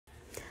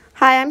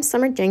Hi, I'm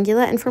Summer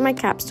Jangula, and for my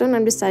capstone,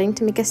 I'm deciding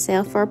to make a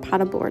sail for a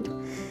paddleboard.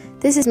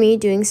 This is me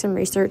doing some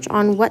research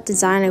on what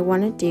design I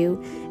want to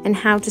do and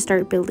how to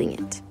start building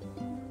it.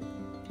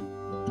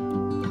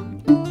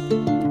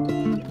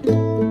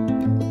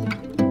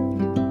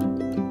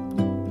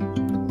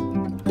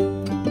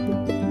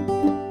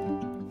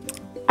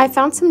 I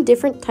found some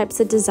different types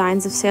of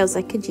designs of sails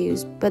I could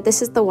use, but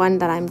this is the one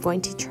that I'm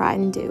going to try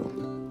and do.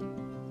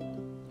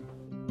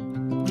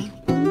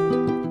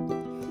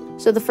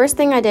 So the first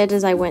thing I did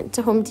is I went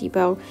to Home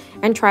Depot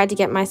and tried to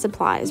get my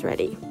supplies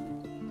ready.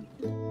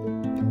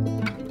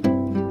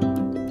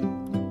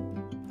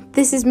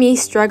 This is me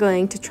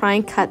struggling to try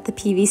and cut the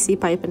PVC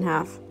pipe in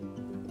half.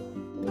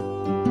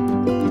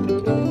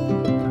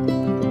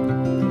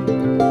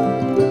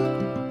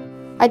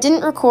 I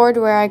didn't record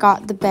where I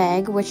got the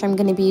bag, which I'm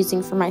going to be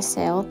using for my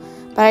sail,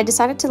 but I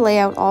decided to lay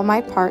out all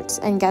my parts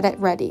and get it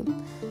ready.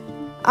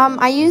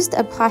 I used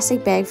a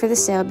plastic bag for the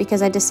sail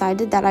because I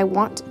decided that I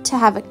want to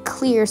have it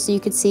clear so you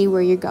could see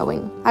where you're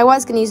going. I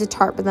was going to use a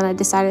tarp, but then I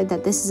decided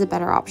that this is a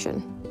better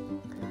option.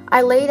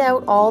 I laid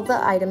out all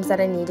the items that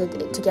I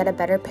needed to get a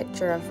better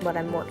picture of what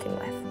I'm working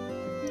with.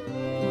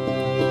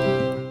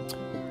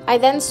 I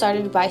then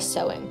started by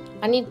sewing.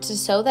 I needed to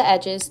sew the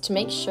edges to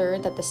make sure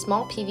that the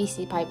small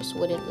PVC pipes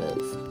wouldn't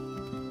move.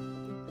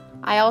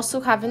 I also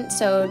haven't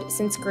sewed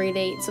since grade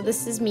 8, so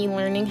this is me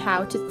learning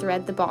how to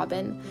thread the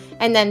bobbin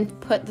and then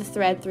put the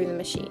thread through the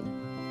machine.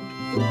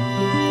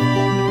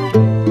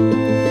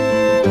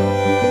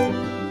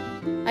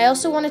 I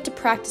also wanted to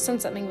practice on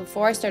something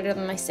before I started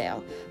on my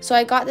sail, so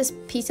I got this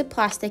piece of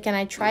plastic and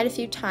I tried a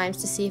few times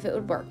to see if it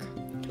would work.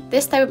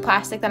 This type of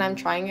plastic that I'm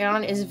trying it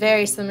on is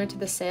very similar to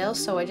the sail,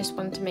 so I just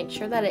wanted to make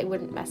sure that it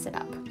wouldn't mess it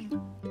up.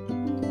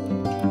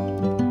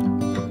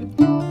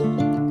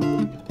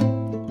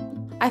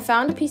 I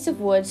found a piece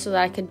of wood so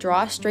that I could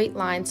draw a straight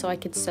line so I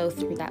could sew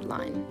through that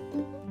line.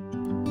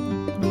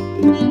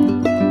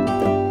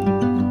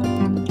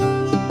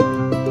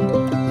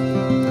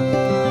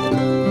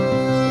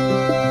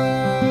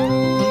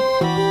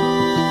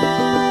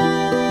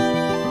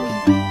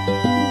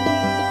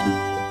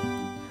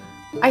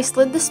 I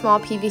slid the small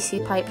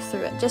PVC pipe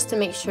through it just to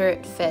make sure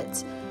it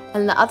fits,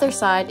 and the other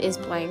side is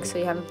blank so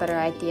you have a better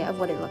idea of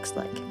what it looks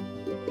like.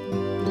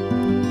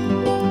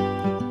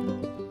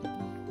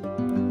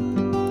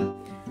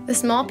 The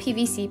small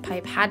PVC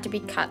pipe had to be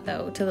cut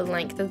though to the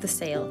length of the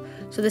sail,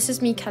 so this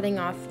is me cutting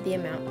off the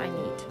amount I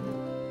need.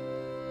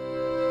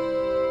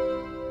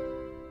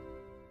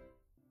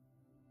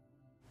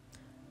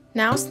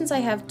 Now since I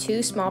have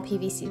two small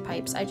PVC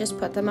pipes, I just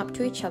put them up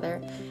to each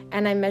other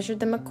and I measured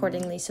them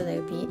accordingly so they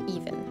would be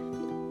even.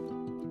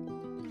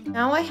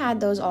 Now I had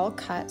those all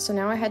cut, so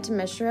now I had to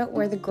measure out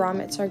where the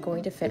grommets are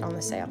going to fit on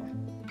the sail.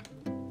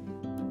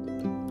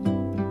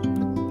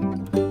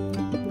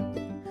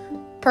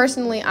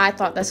 Personally, I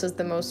thought this was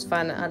the most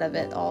fun out of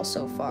it all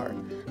so far.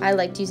 I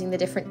liked using the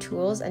different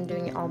tools and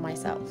doing it all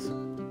myself.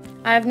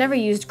 I have never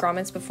used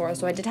grommets before,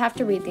 so I did have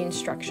to read the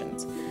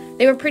instructions.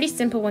 They were pretty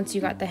simple once you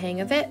got the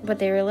hang of it, but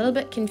they were a little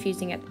bit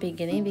confusing at the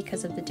beginning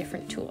because of the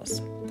different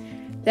tools.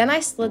 Then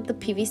I slid the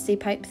PVC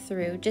pipe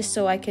through just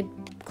so I could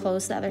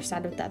close the other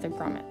side with the other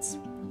grommets.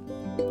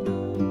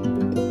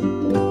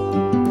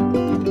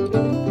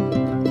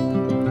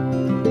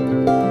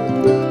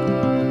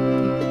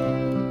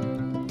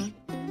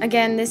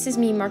 Again, this is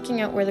me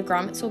marking out where the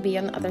grommets will be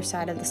on the other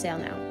side of the sail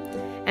now.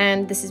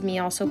 And this is me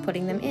also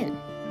putting them in.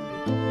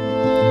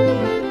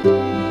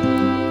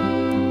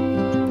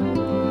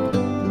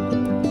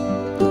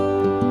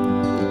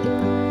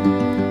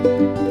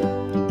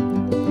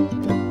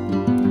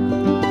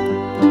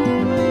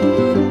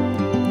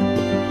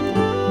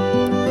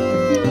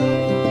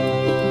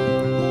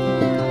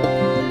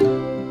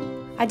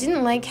 I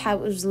didn't like how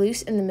it was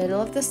loose in the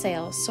middle of the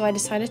sail, so I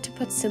decided to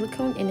put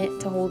silicone in it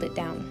to hold it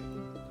down.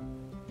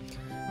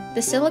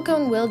 The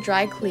silicone will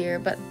dry clear,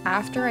 but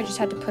after I just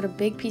had to put a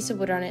big piece of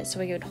wood on it so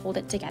it would hold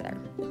it together.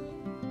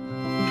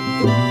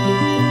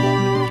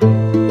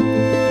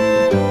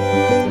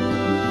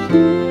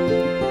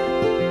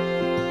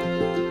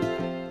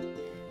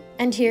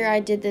 And here I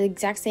did the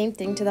exact same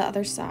thing to the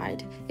other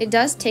side. It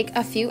does take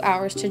a few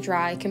hours to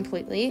dry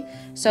completely,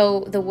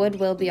 so the wood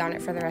will be on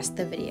it for the rest of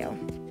the video.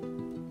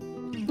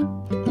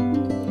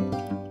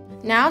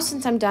 Now,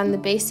 since I'm done the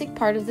basic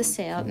part of the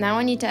sail, now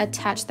I need to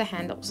attach the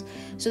handles.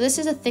 So this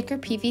is a thicker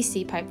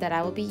PVC pipe that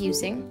I will be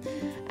using,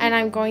 and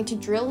I'm going to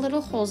drill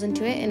little holes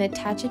into it and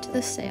attach it to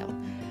the sail.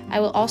 I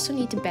will also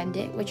need to bend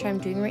it, which I'm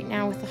doing right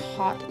now with a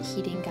hot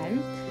heating gun,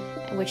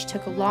 which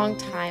took a long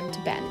time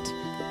to bend.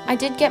 I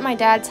did get my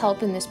dad's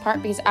help in this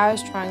part because I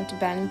was trying to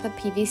bend the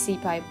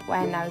PVC pipe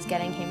when I was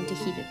getting him to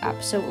heat it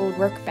up so it would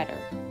work better.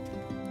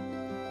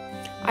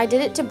 I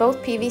did it to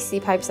both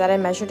PVC pipes that I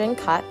measured and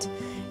cut.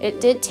 It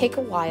did take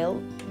a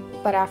while,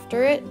 but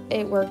after it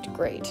worked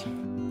great.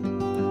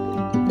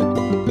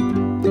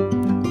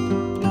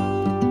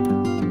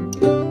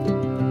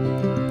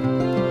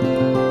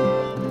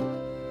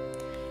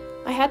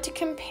 I had to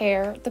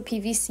compare the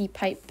PVC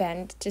pipe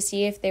bend to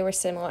see if they were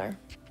similar,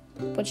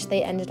 which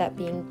they ended up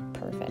being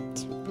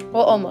perfect.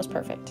 Well, almost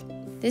perfect.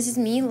 This is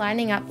me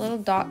lining up little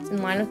dots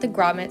in line with the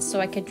grommets so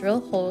I could drill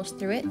holes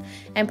through it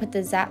and put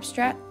the zap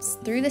straps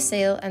through the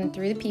sail and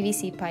through the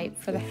PVC pipe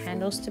for the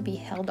handles to be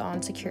held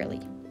on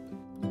securely.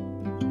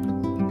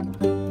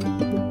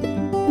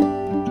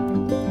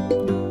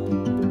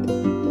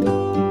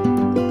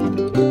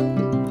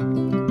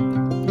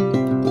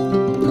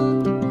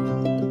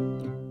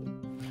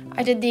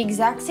 I did the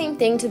exact same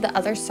thing to the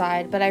other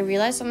side, but I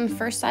realized on the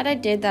first side I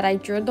did that I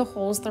drilled the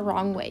holes the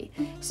wrong way.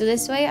 So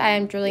this way I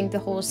am drilling the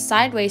holes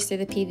sideways through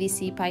the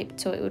PVC pipe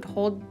so it would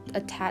hold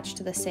attached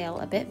to the sail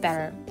a bit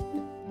better.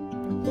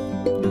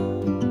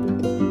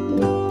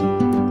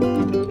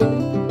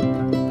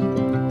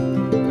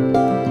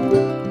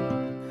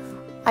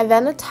 I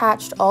then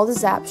attached all the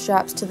zap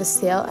straps to the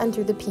sail and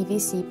through the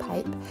PVC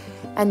pipe,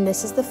 and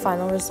this is the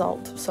final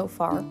result so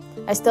far.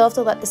 I still have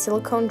to let the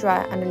silicone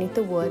dry underneath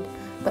the wood,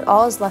 but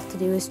all is left to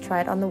do is try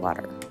it on the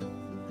water.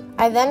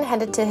 I then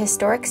headed to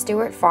Historic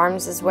Stewart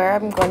Farms is where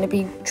I'm going to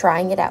be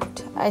trying it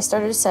out. I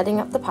started setting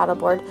up the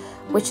paddleboard,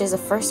 which is a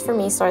first for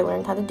me, so I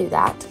learned how to do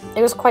that.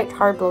 It was quite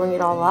hard blowing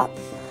it all up.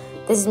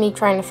 This is me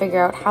trying to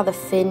figure out how the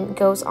fin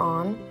goes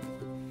on.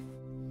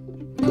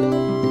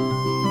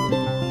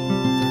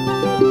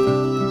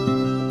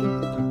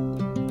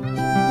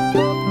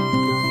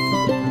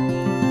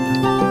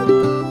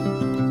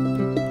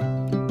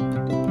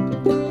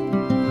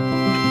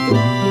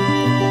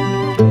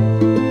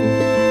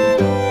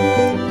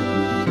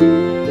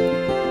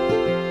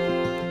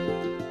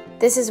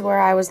 This is where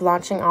I was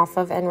launching off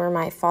of and where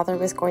my father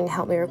was going to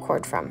help me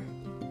record from.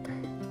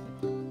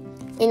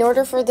 In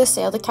order for the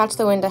sail to catch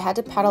the wind, I had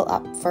to paddle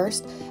up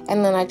first,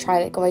 and then I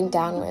tried it going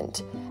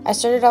downwind. I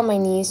started on my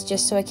knees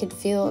just so I could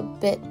feel a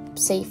bit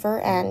safer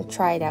and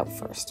try it out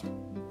first.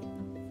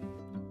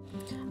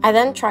 I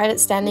then tried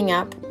it standing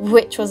up,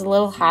 which was a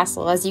little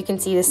hassle. As you can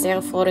see, the sail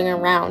floating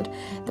around.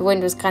 The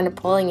wind was kind of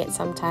pulling it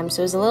sometimes,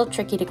 so it was a little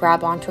tricky to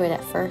grab onto it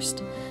at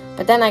first.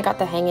 But then I got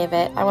the hang of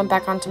it. I went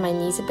back onto my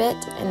knees a bit,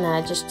 and then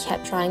I just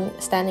kept trying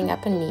standing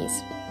up on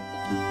knees.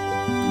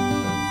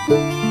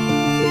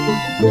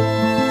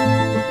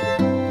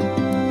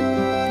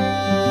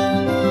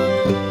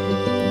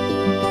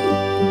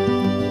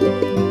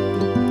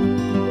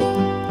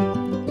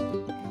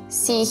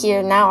 See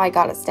here, now I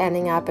got it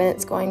standing up, and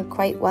it's going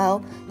quite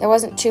well. There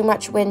wasn't too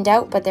much wind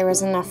out, but there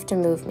was enough to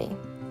move me.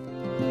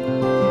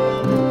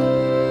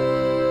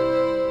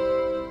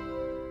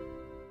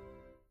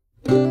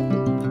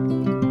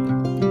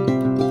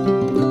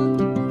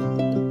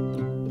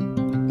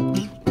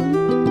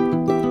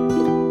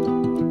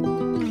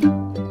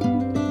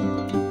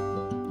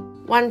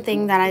 One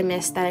thing that I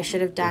missed that I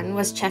should have done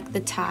was check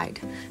the tide.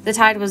 The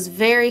tide was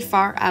very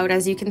far out.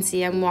 As you can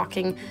see, I'm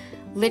walking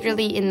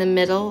literally in the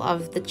middle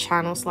of the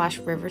channel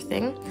 / river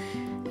thing,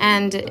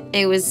 and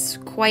it was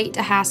quite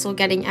a hassle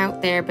getting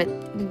out there, but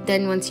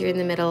then once you're in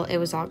the middle, it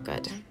was all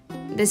good.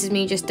 This is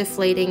me just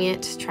deflating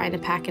it, trying to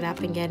pack it up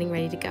and getting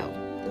ready to go.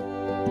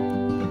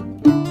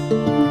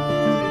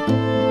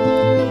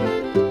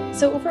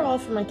 So overall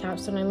for my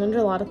capstone, I learned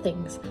a lot of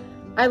things.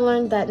 I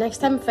learned that next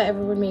time if I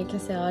ever would make a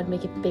sail, I'd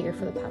make it bigger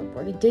for the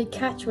paddleboard. It did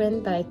catch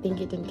wind, but I think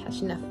it didn't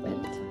catch enough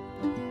wind.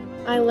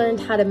 I learned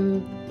how to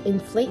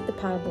inflate the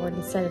paddleboard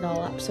and set it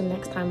all up, so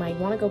next time I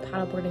want to go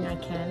paddleboarding I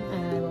can,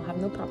 and I will have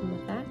no problem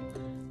with that.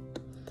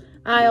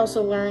 I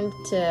also learned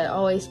to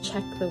always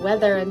check the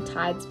weather and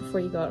tides before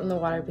you go out in the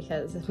water,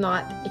 because if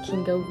not, it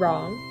can go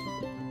wrong.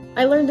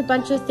 I learned a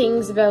bunch of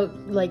things about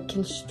like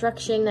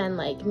construction and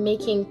like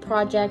making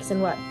projects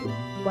and what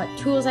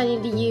tools I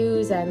need to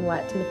use and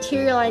what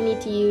material I need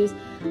to use.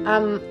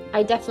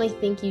 I definitely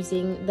think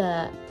using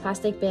the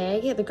plastic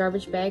bag, the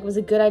garbage bag, was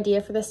a good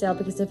idea for the sail,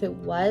 because if it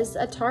was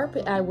a tarp,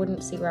 I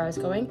wouldn't see where I was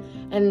going,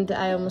 and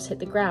I almost hit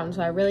the ground.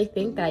 So I really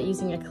think that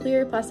using a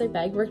clear plastic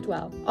bag worked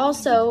well.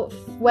 Also,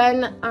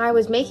 when I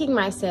was making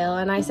my sail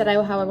and I said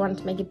how I wanted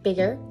to make it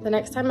bigger, the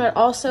next time I'd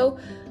also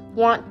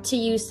want to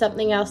use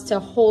something else to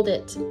hold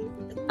it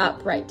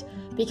upright,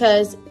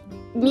 because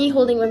me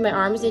holding with my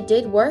arms, it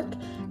did work,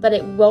 but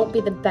it won't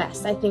be the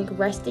best. I think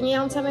resting it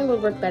on something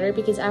would work better,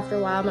 because after a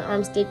while my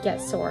arms did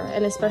get sore,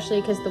 and especially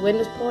because the wind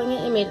was pulling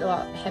it, it made it a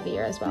lot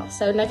heavier as well.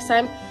 So next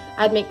time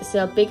I'd make the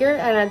sail bigger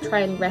and I'd try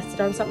and rest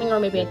it on something, or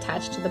maybe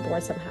attach to the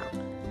board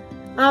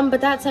somehow.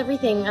 But that's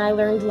everything. I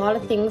learned a lot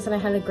of things and I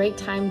had a great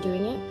time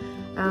doing it.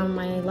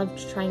 I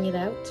loved trying it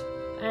out.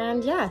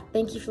 And yeah,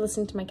 thank you for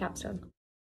listening to my capstone.